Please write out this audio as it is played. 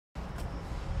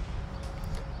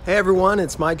Hey everyone,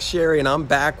 it's Mike Sherry and I'm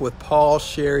back with Paul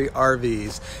Sherry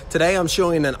RVs. Today I'm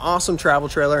showing an awesome travel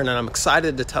trailer and I'm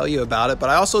excited to tell you about it, but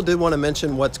I also did want to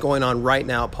mention what's going on right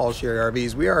now at Paul Sherry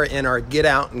RVs. We are in our Get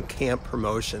Out and Camp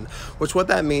promotion, which what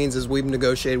that means is we've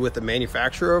negotiated with the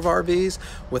manufacturer of RVs,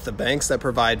 with the banks that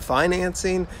provide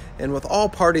financing, and with all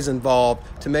parties involved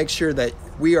to make sure that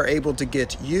we are able to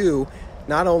get you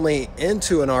not only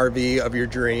into an RV of your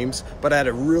dreams, but at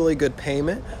a really good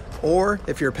payment, or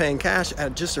if you're paying cash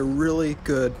at just a really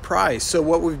good price. So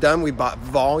what we've done, we bought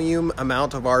volume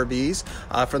amount of RVs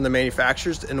from the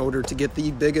manufacturers in order to get the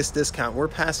biggest discount. We're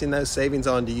passing those savings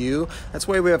on to you. That's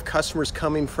why we have customers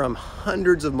coming from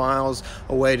hundreds of miles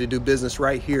away to do business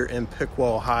right here in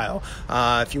Piqua, Ohio.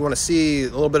 If you want to see a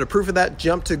little bit of proof of that,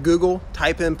 jump to Google,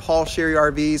 type in Paul Sherry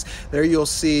RVs. There you'll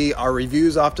see our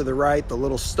reviews off to the right, the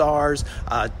little stars.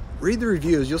 Read the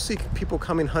reviews. You'll see people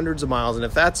coming hundreds of miles, and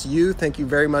if that's you, thank you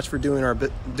very much for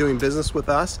doing business with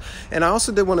us. And I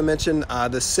also did want to mention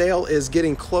the sale is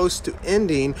getting close to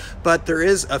ending, but there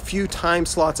is a few time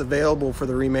slots available for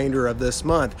the remainder of this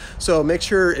month. So make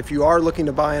sure if you are looking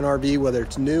to buy an RV, whether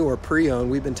it's new or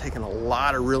pre-owned, we've been taking a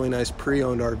lot of really nice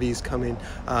pre-owned RVs coming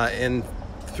in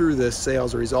through this sale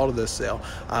as a result of this sale.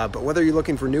 But whether you're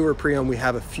looking for new or pre-owned, we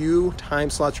have a few time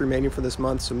slots remaining for this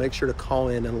month, so make sure to call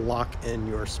in and lock in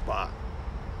your spot.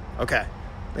 Okay,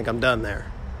 I think I'm done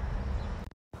there.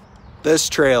 This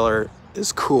trailer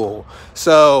is cool.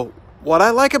 So what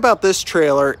I like about this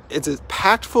trailer is it's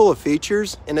packed full of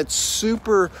features and it's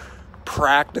super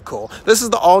practical. This is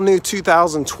the all-new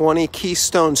 2020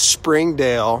 Keystone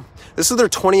Springdale. This is their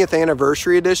 20th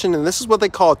anniversary edition, and this is what they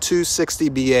call a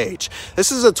 260BH.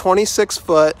 This is a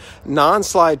 26-foot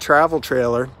non-slide travel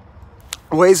trailer.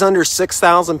 Weighs under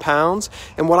 6,000 pounds.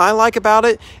 And what I like about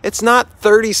it, it's not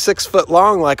 36 foot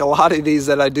long like a lot of these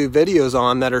that I do videos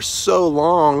on that are so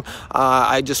long.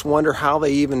 I just wonder how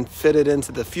they even fit it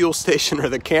into the fuel station or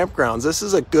the campgrounds. This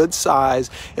is a good size.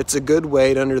 It's a good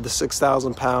weight under the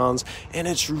 6,000 pounds. And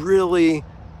it's really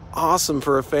awesome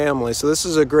for a family. So this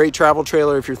is a great travel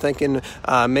trailer if you're thinking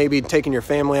maybe taking your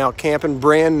family out camping.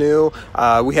 Brand new.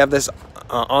 We have this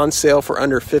on sale for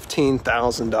under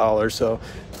 $15,000. So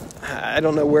I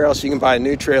don't know where else you can buy a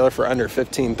new trailer for under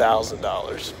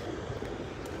 $15,000.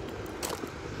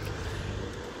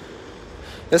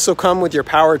 This will come with your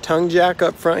power tongue jack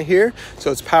up front here,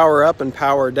 so it's power up and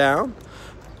power down.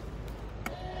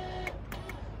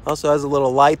 Also has a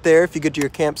little light there if you get to your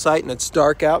campsite and it's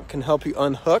dark out, can help you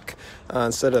unhook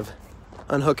instead of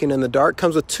unhooking in the dark.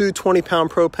 Comes with two 20-pound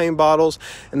propane bottles,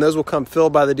 and those will come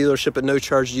filled by the dealership at no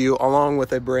charge to you, along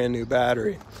with a brand new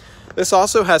battery. This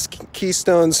also has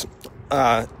Keystone's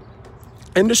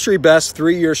industry best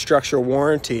 3-year structural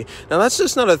warranty. Now that's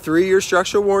just not a 3-year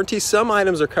structural warranty. Some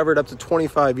items are covered up to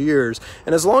 25 years.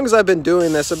 And as long as I've been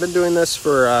doing this, I've been doing this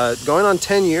for going on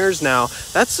 10 years now.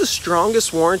 That's the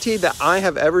strongest warranty that I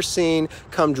have ever seen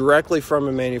come directly from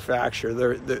a manufacturer.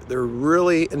 They're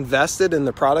really invested in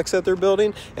the products that they're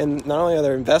building. And not only are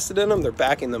they invested in them, they're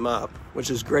backing them up, which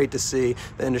is great to see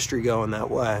the industry going that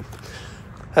way.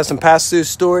 Has some pass-through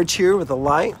storage here with a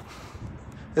light.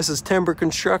 This is timber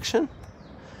construction.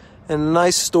 And a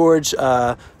nice storage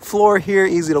floor here,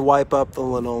 easy to wipe up the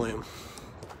linoleum.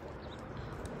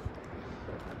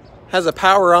 Has a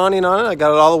power awning on it. I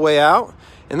got it all the way out.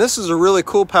 And this is a really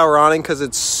cool power awning because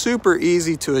it's super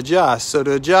easy to adjust. So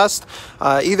to adjust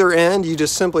either end, you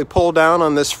just simply pull down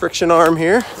on this friction arm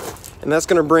here. And that's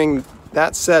going to bring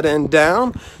that set end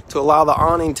down to allow the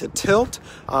awning to tilt.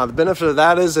 The benefit of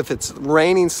that is if it's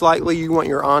raining slightly, you want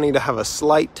your awning to have a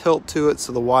slight tilt to it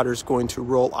so the water is going to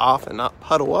roll off and not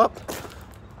puddle up.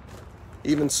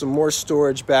 Even some more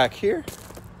storage back here.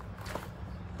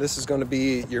 This is going to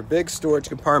be your big storage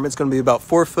compartment. It's going to be about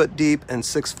 4 foot deep and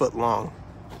 6 foot long.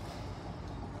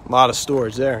 A lot of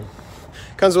storage there.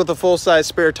 Comes with a full-size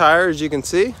spare tire, as you can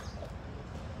see.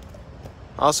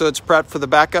 Also, it's prepped for the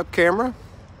backup camera.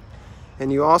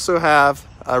 And you also have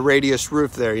a radius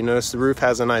roof there. You notice the roof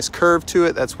has a nice curve to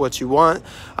it. That's what you want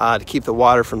to keep the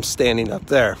water from standing up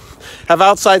there. Have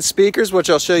outside speakers,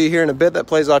 which I'll show you here in a bit, that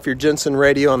plays off your Jensen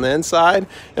radio on the inside.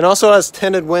 And also has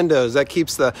tinted windows. That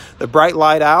keeps the bright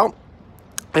light out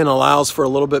and allows for a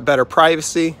little bit better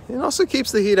privacy. And also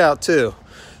keeps the heat out too.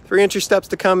 3 entry steps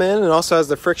to come in, and also has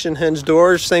the friction hinge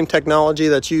doors. Same technology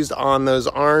that's used on those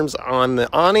arms on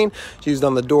the awning. It's used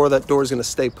on the door. That door is going to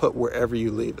stay put wherever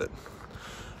you leave it.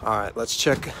 All right, let's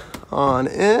check on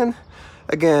in.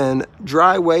 Again,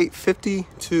 dry weight,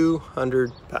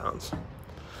 5,200 pounds.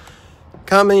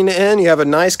 Coming in, you have a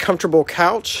nice comfortable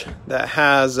couch that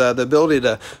has the ability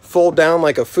to fold down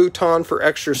like a futon for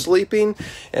extra sleeping.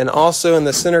 And also in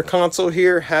the center console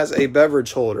here has a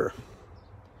beverage holder.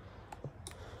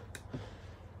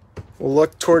 We'll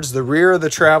look towards the rear of the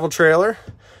travel trailer.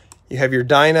 You have your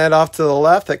dinette off to the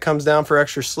left that comes down for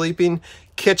extra sleeping,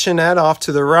 kitchenette off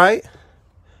to the right,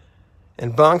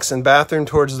 and bunks and bathroom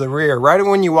towards the rear. Right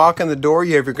when you walk in the door,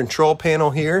 you have your control panel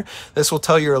here. This will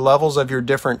tell you your levels of your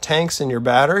different tanks and your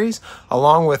batteries,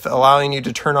 along with allowing you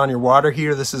to turn on your water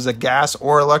heater. This is a gas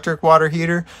or electric water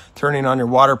heater, turning on your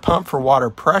water pump for water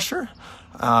pressure,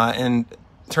 and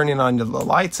turning on the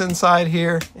lights inside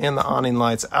here and the awning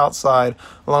lights outside,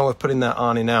 along with putting that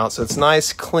awning out. So it's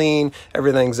nice, clean,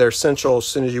 everything's there central as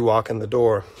soon as you walk in the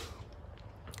door.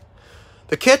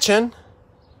 The kitchen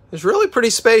is really pretty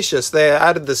spacious. They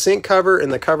added the sink cover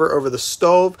and the cover over the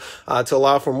stove to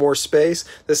allow for more space.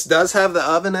 This does have the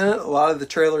oven in it. A lot of the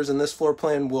trailers in this floor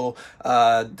plan will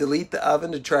delete the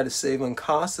oven to try to save on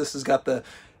cost. This has got the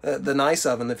nice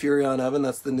oven, the Furrion oven.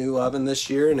 That's the new oven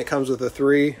this year, and it comes with a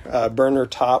 3 burner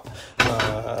top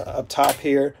up top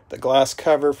here. The glass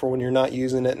cover for when you're not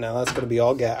using it. Now that's going to be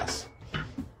all gas. If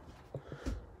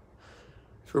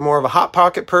you're more of a hot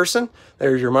pocket person,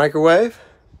 there's your microwave.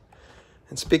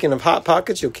 And speaking of hot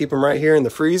pockets, you'll keep them right here in the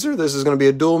freezer. This is going to be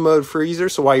a dual mode freezer,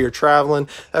 so while you're traveling,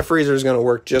 that freezer is going to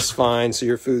work just fine. So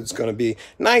your food's going to be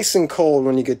nice and cold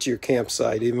when you get to your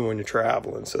campsite, even when you're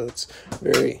traveling. So it's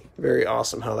very, very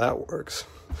awesome how that works.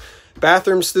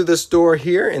 Bathrooms through this door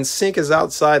here, and sink is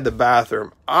outside the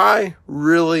bathroom. I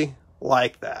really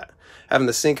like that, having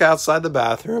the sink outside the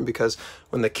bathroom, because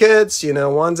when the kids,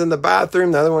 one's in the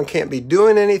bathroom, the other one can't be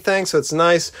doing anything. So it's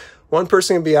nice. One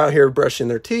person can be out here brushing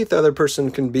their teeth. The other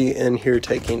person can be in here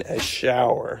taking a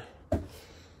shower.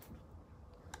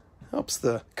 Helps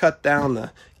cut down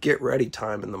the get ready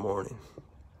time in the morning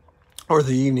or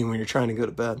the evening when you're trying to go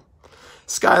to bed.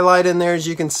 Skylight in there, as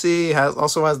you can see,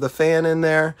 also has the fan in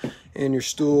there, and your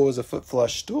stool is a foot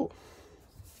flush stool.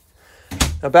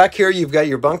 Now back here, you've got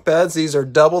your bunk beds. These are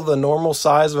double the normal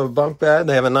size of a bunk bed.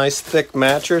 They have a nice thick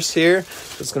mattress here.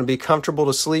 It's going to be comfortable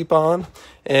to sleep on.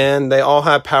 And they all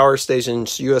have power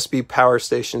stations, USB power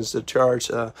stations to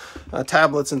charge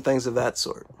tablets and things of that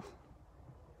sort.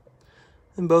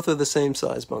 And both are the same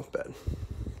size bunk bed.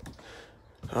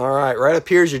 All right up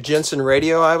here is your Jensen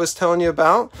radio I was telling you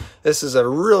about. This is a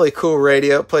really cool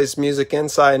radio. It plays music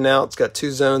inside and out. It's got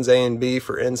 2 zones, A and B,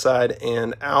 for inside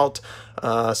and out.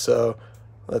 So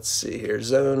let's see here.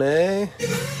 Zone A.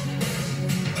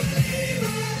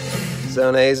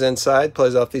 Zone A is inside,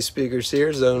 plays off these speakers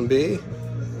here. Zone B,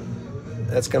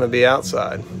 that's going to be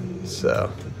outside. So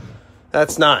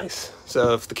that's nice.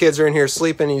 So if the kids are in here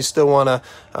sleeping and you still want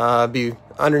to be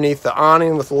underneath the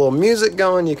awning with a little music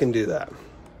going, you can do that.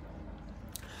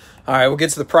 All right, we'll get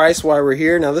to the price while we're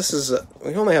here. Now, this is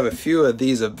we only have a few of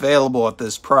these available at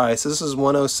this price. This is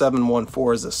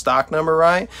 10714 is the stock number,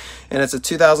 right? And it's a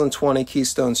 2020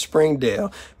 Keystone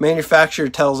Springdale. Manufacturer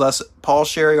tells us, Paul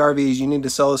Sherry RVs, you need to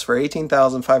sell this for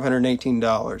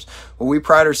 $18,518. Well, we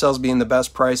pride ourselves being the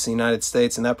best price in the United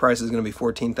States, and that price is going to be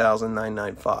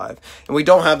 $14,995. And we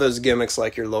don't have those gimmicks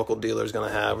like your local dealer is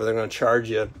going to have, where they're going to charge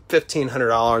you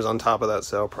 $1,500 on top of that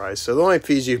sale price. So the only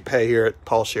fees you pay here at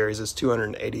Paul Sherry's is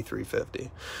 $283.50.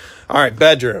 All right,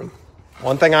 bedroom.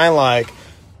 One thing I like,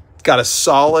 it's got a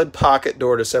solid pocket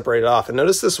door to separate it off. And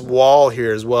notice this wall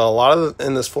here as well. A lot of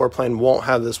in this floor plan won't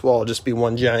have this wall, just be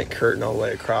one giant curtain all the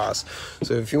way across.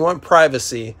 So if you want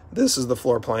privacy, this is the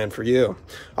floor plan for you.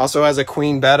 Also has a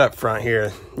queen bed up front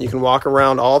here. You can walk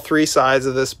around all 3 sides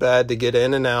of this bed to get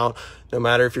in and out, no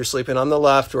matter if you're sleeping on the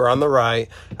left or on the right.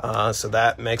 So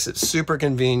that makes it super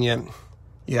convenient.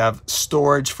 You have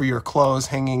storage for your clothes,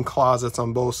 hanging closets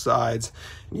on both sides.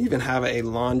 You even have a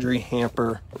laundry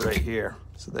hamper right here.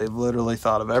 So they've literally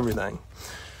thought of everything.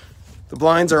 The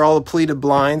blinds are all the pleated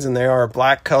blinds, and they are a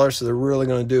black color, so they're really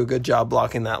going to do a good job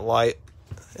blocking that light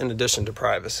in addition to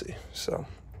privacy. So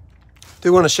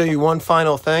do want to show you one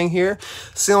final thing here.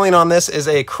 Ceiling on this is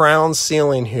a crown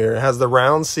ceiling here. It has the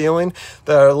round ceiling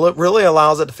that really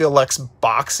allows it to feel less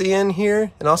boxy in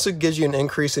here, and also gives you an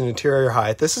increase in interior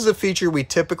height. This is a feature we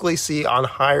typically see on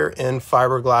higher end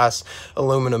fiberglass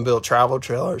aluminum built travel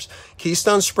trailers.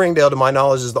 Keystone Springdale, to my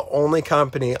knowledge, is the only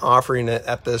company offering it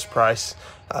at this price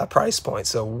point.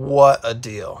 So what a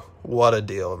deal. What a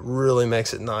deal. It really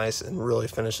makes it nice and really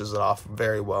finishes it off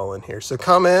very well in here. So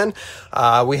come in.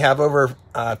 We have over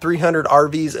 300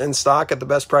 RVs in stock at the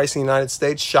best price in the United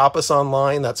States. Shop us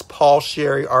online. That's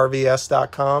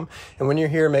paulsherryrvs.com. And when you're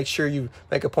here, make sure you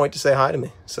make a point to say hi to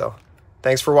me. So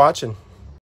thanks for watching.